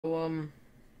So,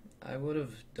 I would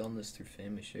have done this through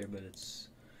Family Share, but it's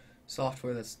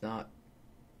software that's not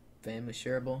family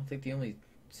shareable. I think the only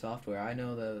software I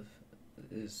know that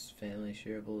is family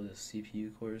shareable is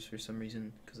CPU cores for some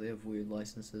reason, because they have weird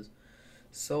licenses.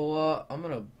 So, I'm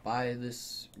gonna buy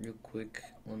this real quick.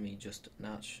 Let me just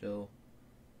not show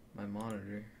my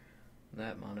monitor,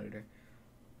 that monitor,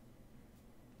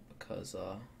 because,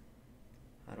 I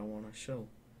don't want to show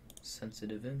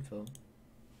sensitive info,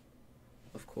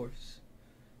 of course.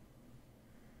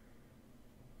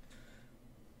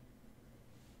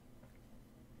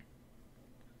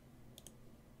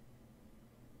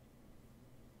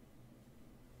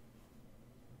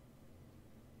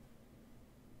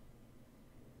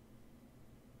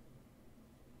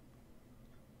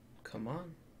 Come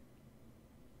on.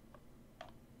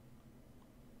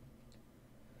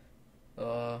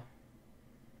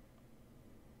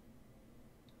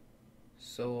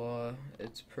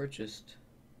 It's purchased.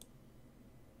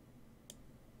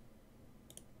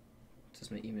 It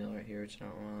says my email right here, which I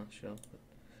don't want to show.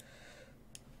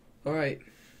 Alright,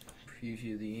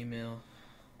 preview the email.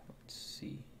 Let's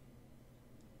see.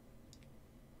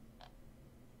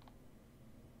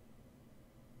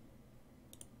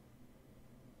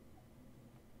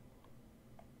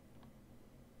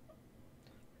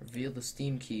 Reveal the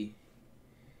Steam key.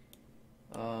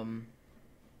 Redeem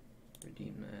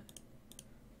that.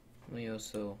 I'm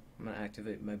gonna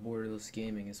activate my Borderless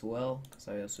gaming as well, because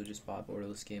I also just bought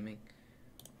Borderless gaming.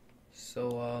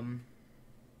 So,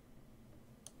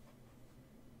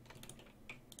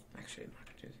 actually, I'm not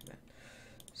gonna do that.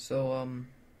 So,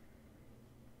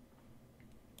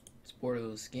 it's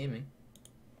Borderless gaming.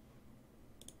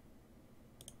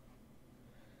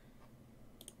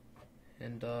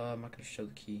 And, I'm not gonna show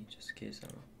the key, just in case, I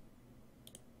don't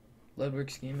know.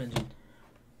 Leadwerks game engine.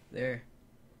 There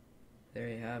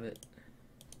you have it.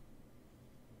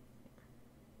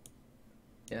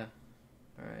 Yeah.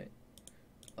 Alright.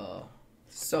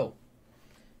 So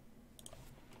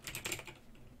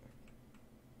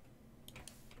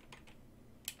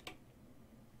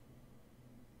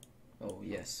oh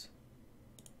yes.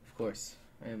 Of course.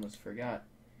 I almost forgot.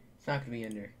 It's not gonna be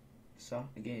under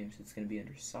games, it's gonna be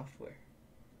under software.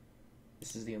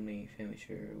 This is the only family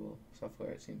shareable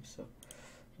software it seems. So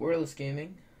Borderless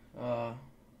gaming.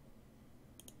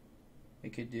 We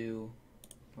could do,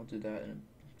 I'll do that in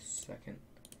a second.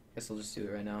 Guess I'll just do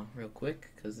it right now, real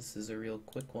quick, because this is a real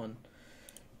quick one.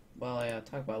 While I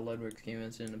talk about Leadwerks Game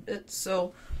Engine in a bit.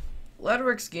 So,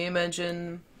 Leadwerks Game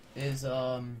Engine is it's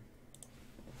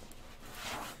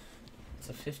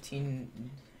a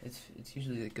 15. It's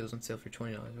usually it goes on sale for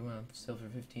 $20. It went on sale for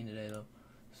 15 today though.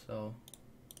 So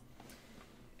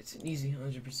it's an easy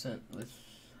 100% with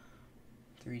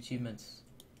 3 achievements.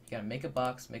 You gotta make a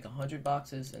box, make 100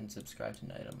 boxes, and subscribe to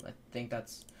an item. I think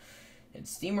that's in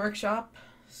Steam Workshop.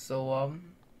 So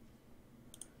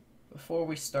before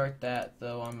we start that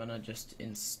though, I'm gonna just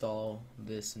install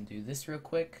this and do this real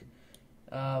quick,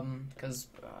 because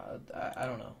I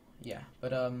don't know. Yeah,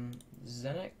 but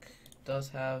Zenek does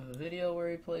have a video where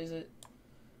he plays it,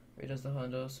 where he does the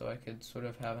hundo, so I could sort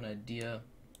of have an idea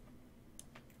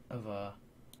of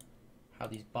how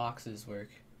these boxes work,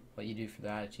 what you do for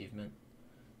that achievement.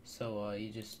 So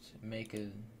you just make a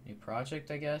new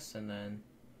project, I guess, and then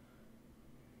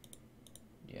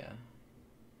yeah,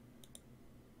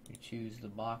 you choose the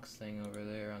box thing over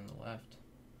there on the left,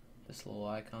 this little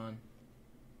icon.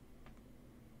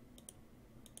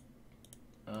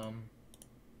 And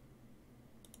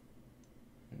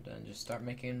then just start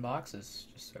making boxes.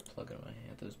 Just start plugging away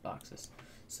at those boxes.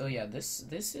 So yeah, this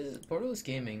is Borderless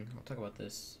Gaming. I'll talk about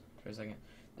this for a second.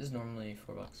 This is normally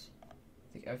 $4. I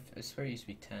think I swear it used to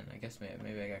be 10. I guess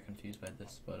maybe I got confused by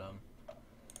this, but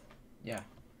yeah.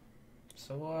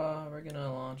 So we're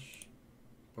gonna launch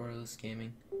Borderless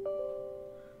Gaming.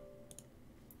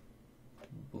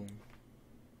 Boom.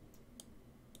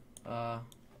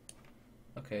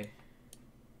 Okay.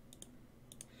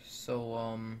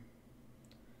 So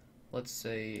let's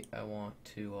say I want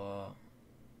to alright.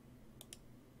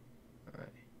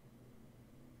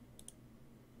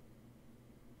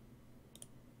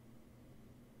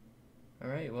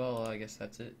 Alright, well, I guess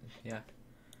that's it. Yeah.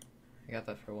 I got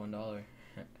that for $1.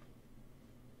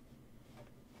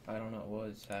 I don't know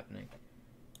what's happening.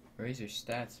 Raise your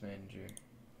stats manager.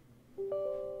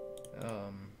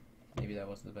 Maybe that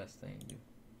wasn't the best thing to do.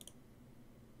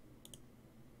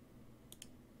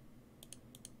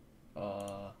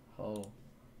 Oh,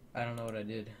 I don't know what I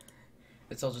did.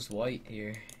 It's all just white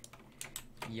here.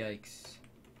 Yikes.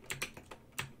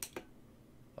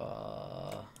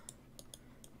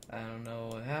 I don't know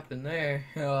what happened there.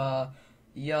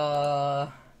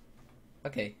 Yeah.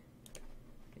 Okay.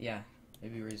 Yeah,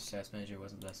 maybe Razor Stats Manager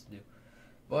wasn't the best to do.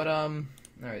 But,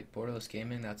 alright, Borderless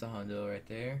Gaming, that's a hundo right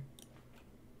there.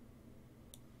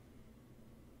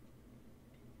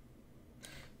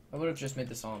 I would have just made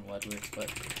this all in Leadwerks, but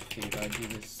figured I'd do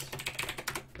this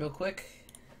real quick.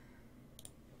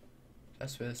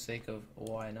 Just for the sake of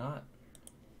why not.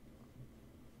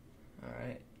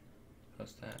 Alright,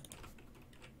 post that.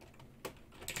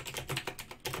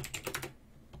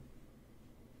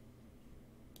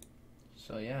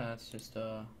 So yeah, that's just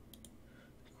a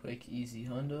quick, easy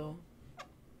hundo.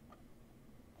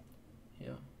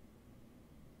 Yeah.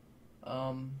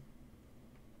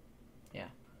 Yeah.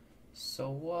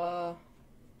 So, a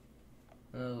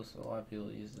lot of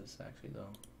people use this actually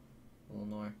though. A little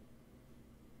more.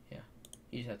 Yeah.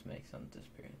 You just have to make something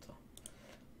disappear, that's all.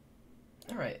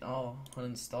 Alright, I'll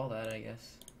uninstall that, I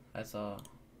guess. That's a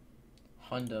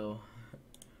hundo.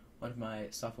 One of my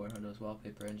software hundos,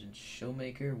 Wallpaper Engine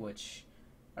Showmaker, which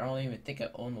I don't even think I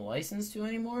own the license to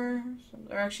anymore.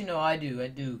 Or actually, no, I do,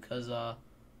 because, I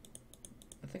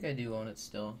think I do own it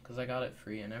still, because I got it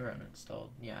free. I never uninstalled.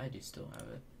 Yeah, I do still have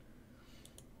it.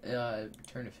 I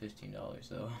returned it $15,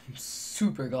 though. I'm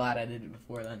super glad I did it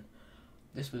before then.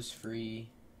 This was free,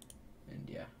 and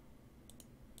yeah.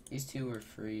 These two were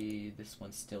free. This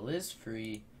one still is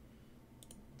free.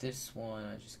 This one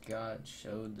I just got,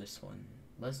 showed this one.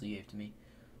 Leslie gave to me.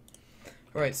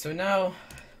 Alright, so now,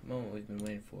 the moment we've been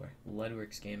waiting for.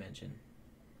 Leadwerks game engine.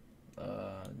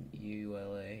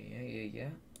 ULA, yeah.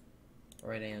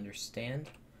 Alright, I understand.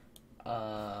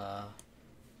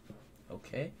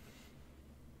 Okay.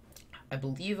 I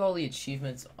believe all the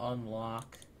achievements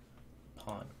unlock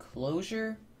upon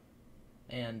closure.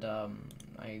 And,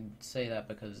 I say that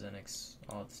because Zenix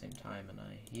all at the same time, and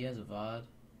he has a VOD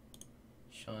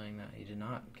showing that he did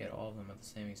not get all of them at the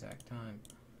same exact time.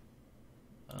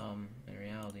 In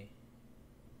reality.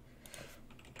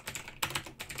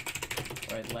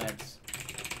 Alright, lads.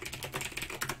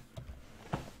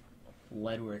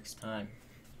 Leadwerks time.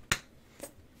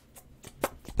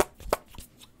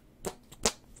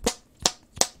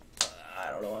 I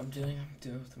don't know what I'm doing. I'm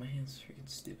doing it with my hands. Freaking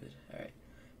stupid. Alright.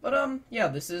 But, yeah,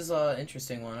 this is an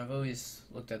interesting one. I've always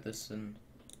looked at this and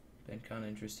been kind of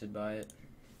interested by it.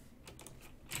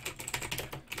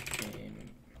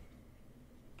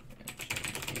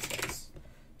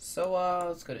 So,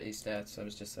 let's go to A-Stats. I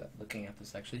was just looking at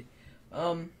this, actually.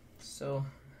 So,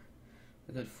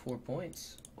 we got 4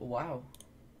 points. Oh, wow.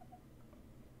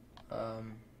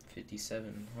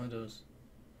 57 hundos.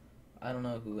 I don't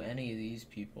know who any of these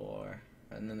people are.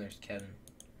 And then there's Kevin.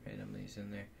 Randomly he's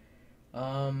in there.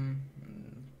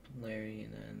 Larry,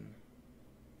 and then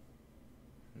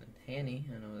Hanny.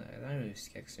 I know that. I know who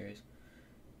Skexter is.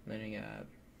 And then you got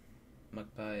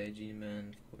Mukbai,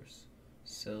 G-Man, of course.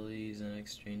 Silly, Zenix,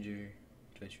 Stranger,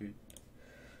 Twitchroot,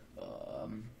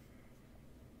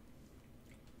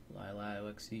 Lila,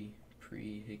 OXE,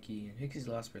 Pre, Hickey, and Hickey's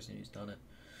the last person who's done it.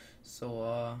 So,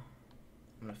 I'm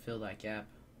gonna fill that gap,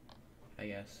 I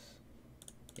guess.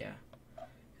 Yeah.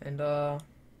 And, I'll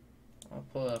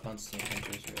pull it up on Steam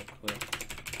Hunters real quick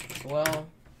as well,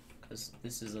 because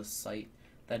this is a site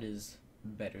that is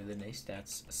better than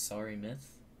A-Stats. Sorry,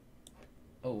 Myth.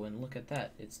 Oh, and look at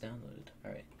that. It's downloaded.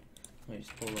 Alright. Let me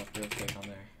just pull it up real quick on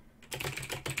there.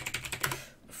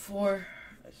 Before,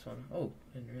 I just want to, oh,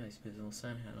 I didn't realize there's a little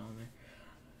sign hat on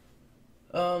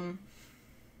there.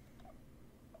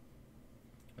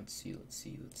 Let's see.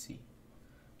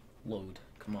 Load,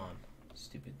 come on,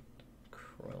 stupid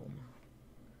Chrome.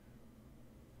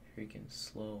 Freaking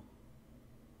slow.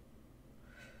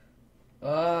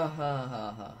 Come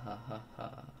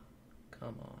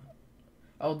on.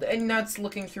 Oh, and that's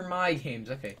looking through my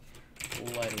games, okay.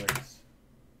 Leadwerks.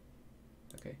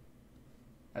 Okay.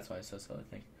 That's why it's so slow, I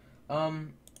think. I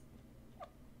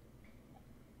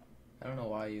don't know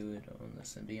why you would own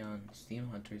this and be on Steam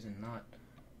Hunters and not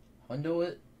hundo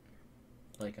it,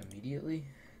 like, immediately.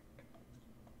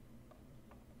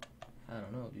 I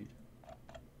don't know, dude.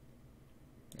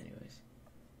 Anyways.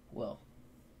 Well.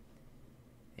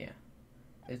 Yeah.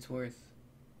 It's worth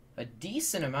a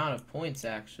decent amount of points,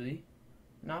 actually.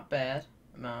 Not bad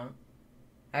amount.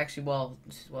 Actually, well,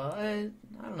 I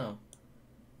don't know.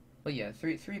 But yeah,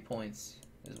 three points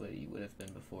is what he would have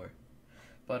been before.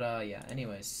 But yeah.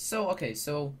 Anyways, so okay,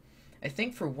 so I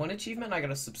think for one achievement I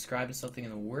gotta subscribe to something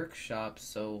in the workshop.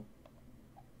 So,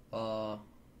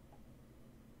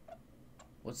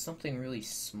 what's something really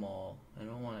small? I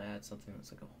don't want to add something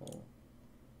that's like a whole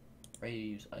ready to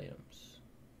use items.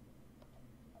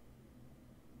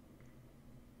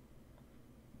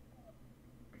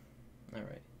 All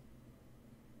right.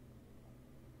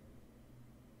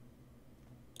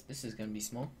 This is gonna be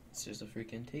small. It's just a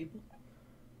freaking table.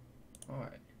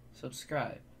 Alright.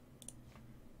 Subscribe.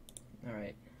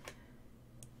 Alright.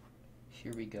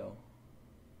 Here we go.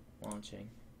 Launching.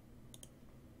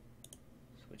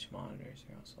 Switch monitors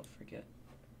or else I'll forget.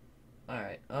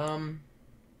 Alright,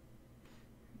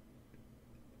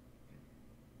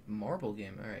 marble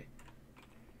game, alright.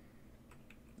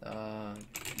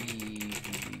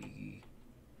 Easy.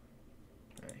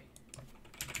 Alright.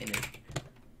 Init.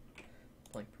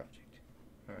 Blank project.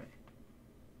 Alright.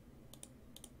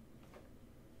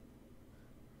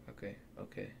 Okay,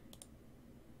 okay.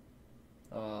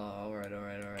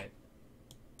 Alright.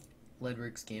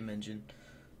 Leadwerks game engine.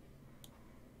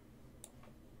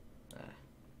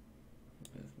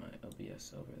 Move my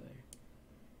OBS over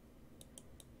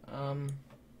there.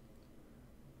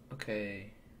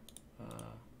 Okay.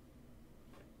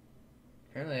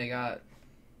 Apparently I got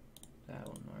that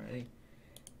one already.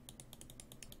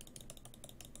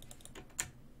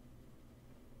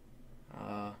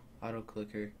 Auto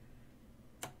clicker.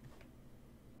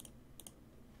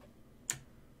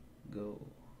 Go.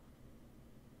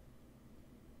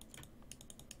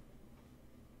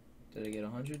 Did I get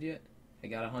 100 yet? I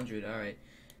got 100, alright.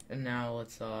 And now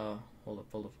let's, hold up.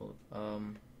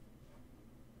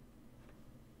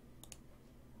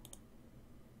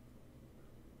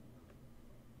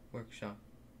 Workshop.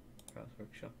 Browse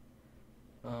workshop.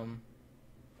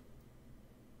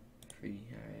 Free,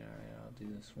 alright, I'll do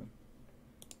this one.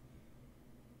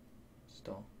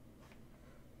 Install.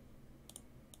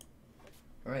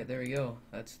 Alright, there we go.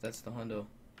 That's the hundo.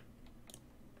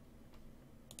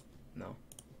 No,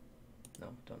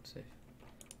 don't save.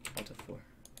 Alt F4.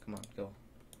 Come on, go.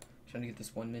 Trying to get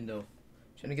this one window.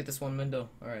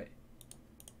 Alright.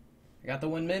 I got the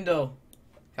one window.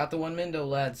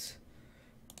 Lads.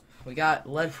 We got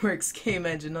Leadwerks game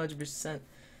engine 100%.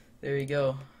 There you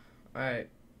go. Alright.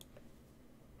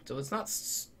 So it's not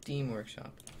Steam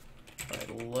Workshop. Alright,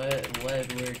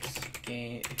 Leadwerks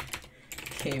game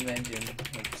engine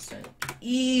 100%.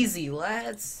 Easy,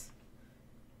 lads.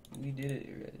 We did it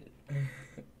already.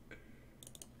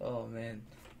 Oh man.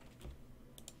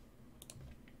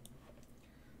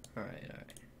 Alright.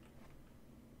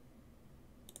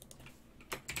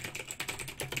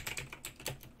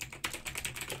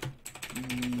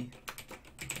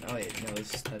 Oh wait, no,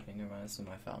 this is typing. Never mind, this is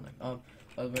my file name.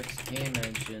 Leadwerks game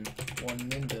engine, one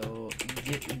window,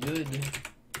 get good.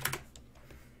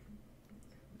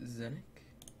 Zenic.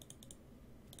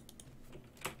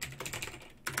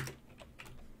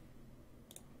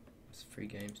 It's free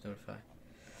games, notify.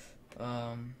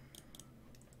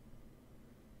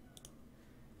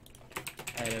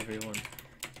 Add everyone.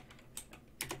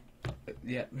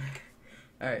 Yep.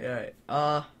 Alright.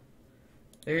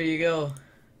 There you go.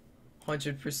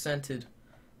 100%ed.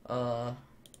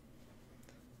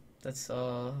 That's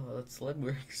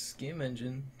Leadwerks game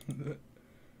engine.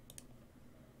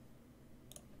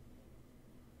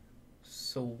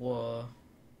 So,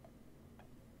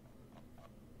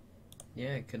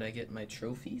 yeah, could I get my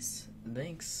trophies?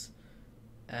 Thanks.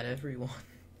 Add everyone.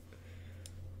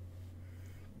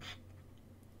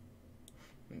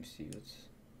 Let me see what's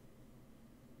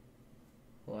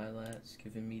Lilat's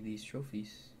giving me these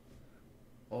trophies.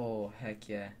 Oh, heck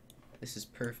yeah. This is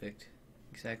perfect.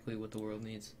 Exactly what the world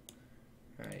needs.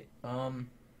 Alright, I'm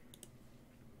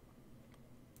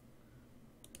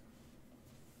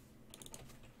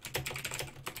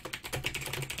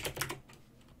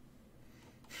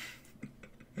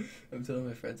telling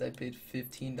my friends I paid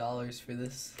 $15 for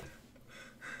this.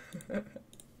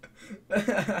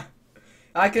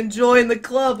 I can join the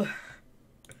club!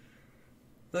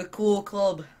 The cool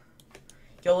club.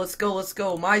 Yo, let's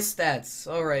go. My stats.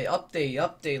 Alright,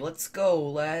 update. Let's go,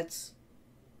 lads.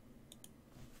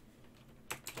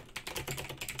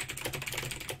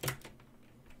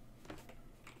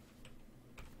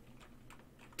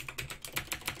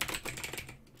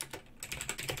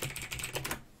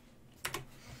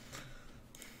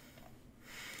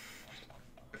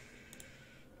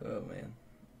 Oh, man.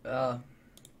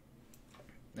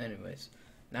 Anyways.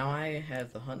 Now I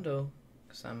have the hundo,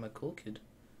 because I'm a cool kid.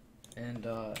 And,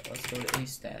 let's go to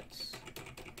A-stats.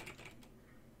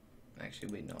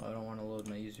 Actually, wait, no, I don't want to load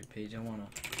my user page. I want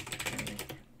to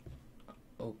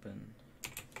open.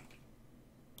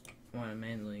 I want to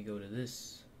manually go to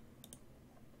this.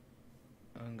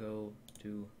 And go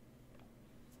to,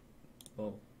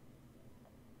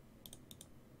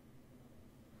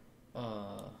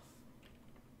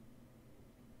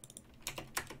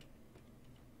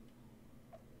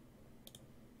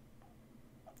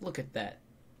 look at that.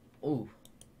 Ooh.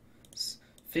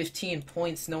 15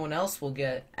 points no one else will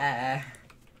get.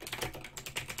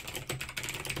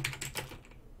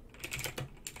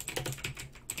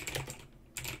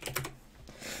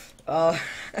 Uh,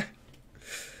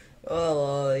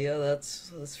 yeah, that's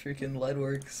freaking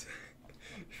Leadwerks.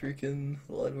 Freaking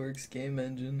Leadwerks game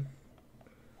engine.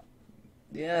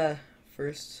 Yeah,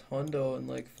 first hundo in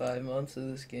like 5 months of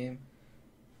this game.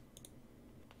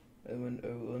 I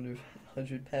wonder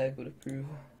 100 pack would approve.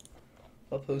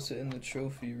 I'll post it in the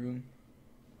trophy room.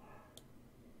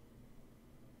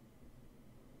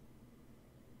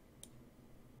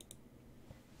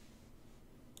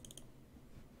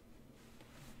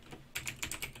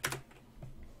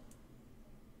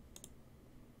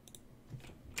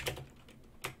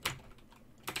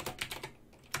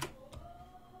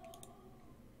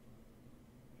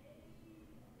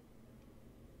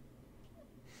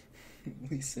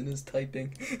 Leeson is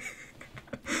typing.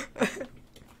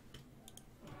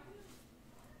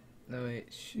 No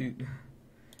wait, shoot.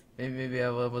 Maybe I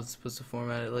wasn't supposed to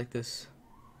format it like this.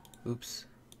 Oops.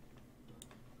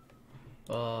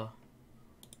 Hold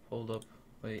up.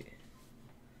 Wait.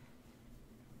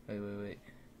 Wait.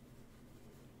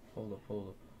 Hold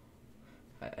up.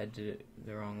 I did it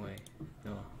the wrong way.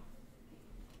 No.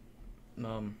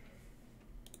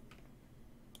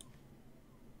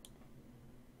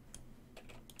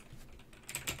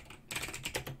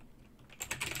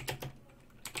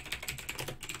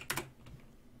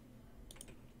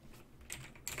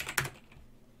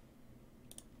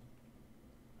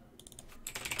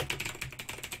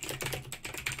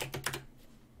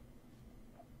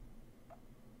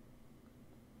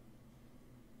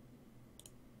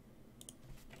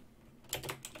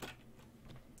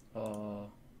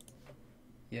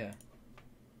 Yeah.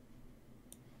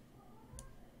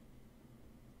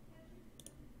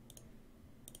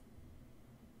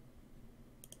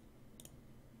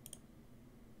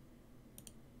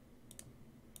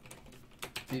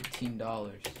 $15.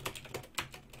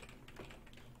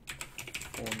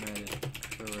 Formatted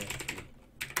correctly.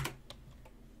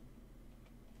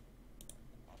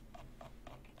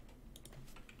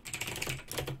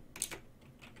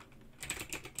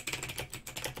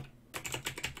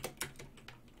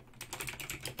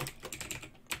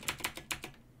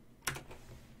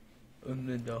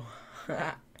 No.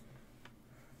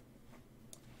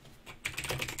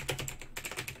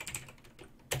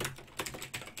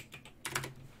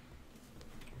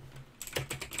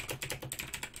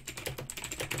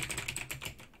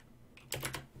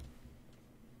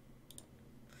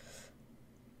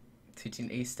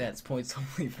 Teaching A stats points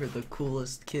only for the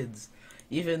coolest kids.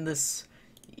 Even this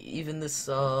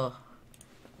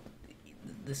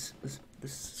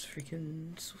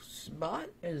freaking bot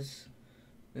is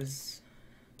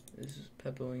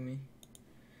peppoing me.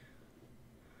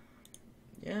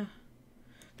 Yeah.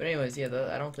 But anyways, yeah,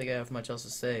 I don't think I have much else to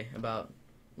say about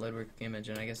Leadwerks Game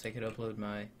Engine. I guess I could upload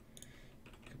my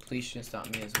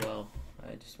completionist.me as well.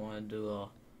 I just wanted to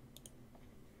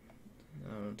I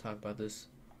don't know, talk about this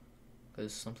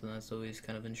because something that's always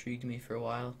kind of intrigued me for a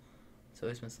while. It's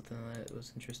always been something that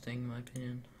was interesting in my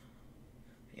opinion.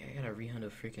 Yeah, I gotta rehundo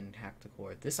freaking hack the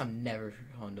core. This I'm never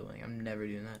hundoing. I'm never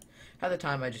doing that. At the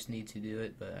time I just need to do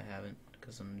it, but I haven't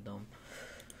because I'm dumb.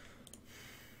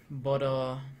 But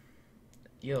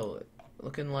yo,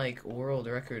 looking like world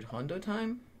record hundo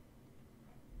time?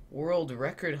 World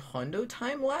record hundo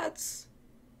time, lads?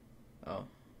 Oh.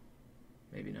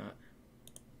 Maybe not.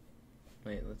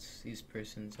 Wait, let's these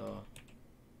persons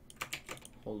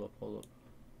hold up.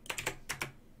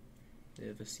 They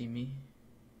ever see me?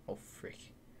 Oh frick.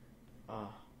 I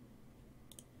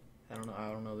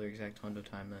don't know their exact hundo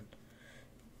time then.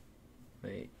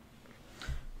 Wait.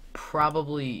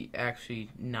 Probably actually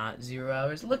not 0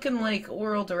 hours. Looking like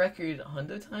world record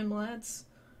hundo time, lads.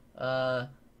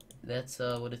 That's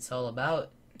what it's all about,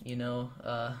 you know.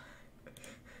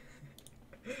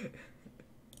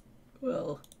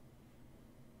 Well,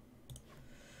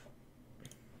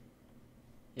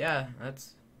 yeah,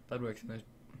 that's Leadwerks, and there's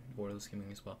Borderless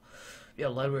gaming as well. Yeah,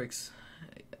 Leadwerks.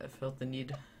 I felt the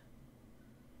need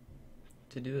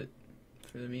to do it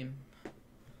for the meme.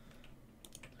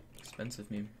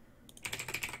 Expensive meme,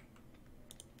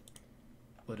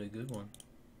 but a good one.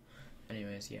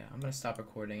 Anyways, yeah, I'm gonna stop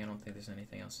recording. I don't think there's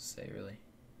anything else to say really.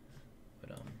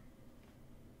 But oh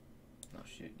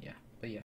shoot, yeah. But yeah.